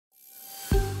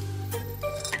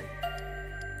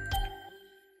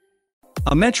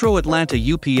A Metro Atlanta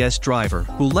UPS driver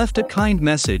who left a kind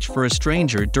message for a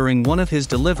stranger during one of his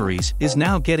deliveries is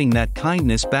now getting that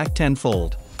kindness back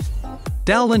tenfold.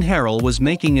 Dalvin Harrell was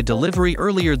making a delivery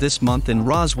earlier this month in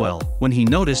Roswell when he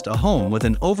noticed a home with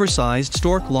an oversized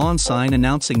stork lawn sign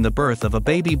announcing the birth of a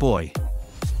baby boy.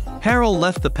 Harrell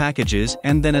left the packages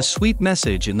and then a sweet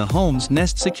message in the home's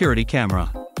Nest security camera.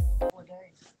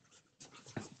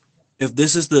 If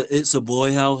this is the It's a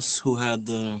Boy house who had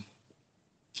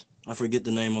I forget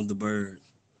the name of the bird.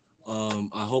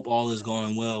 I hope all is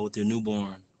going well with your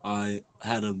newborn. I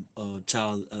had a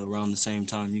child around the same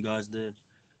time you guys did,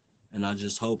 and I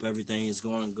just hope everything is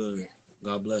going good.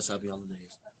 God bless. Happy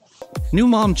holidays. New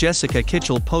mom Jessica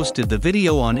Kitchell posted the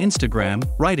video on Instagram,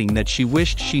 writing that she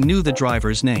wished she knew the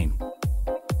driver's name.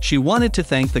 She wanted to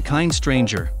thank the kind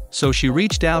stranger, so she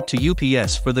reached out to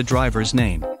UPS for the driver's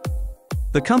name.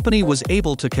 The company was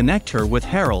able to connect her with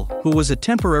Harrell, who was a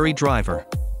temporary driver.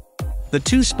 The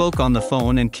two spoke on the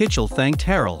phone and Kitchell thanked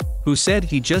Harrell, who said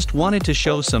he just wanted to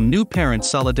show some new parent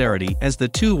solidarity as the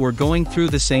two were going through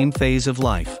the same phase of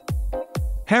life.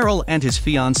 Harrell and his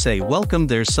fiancée welcomed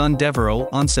their son Devereaux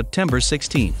on September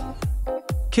 16.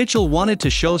 Kitchell wanted to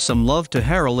show some love to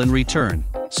Harrell in return,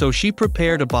 so she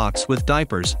prepared a box with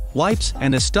diapers, wipes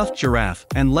and a stuffed giraffe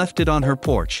and left it on her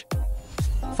porch.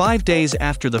 5 days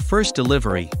after the first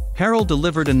delivery, Harrell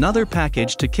delivered another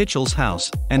package to Kitchell's house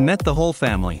and met the whole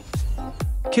family.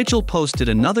 Kitchell posted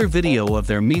another video of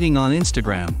their meeting on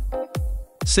Instagram.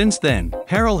 Since then,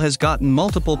 Harrell has gotten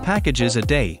multiple packages a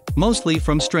day, mostly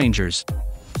from strangers.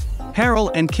 Harrell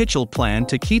and Kitchell plan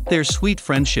to keep their sweet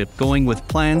friendship going with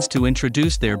plans to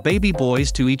introduce their baby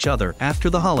boys to each other after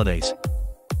the holidays.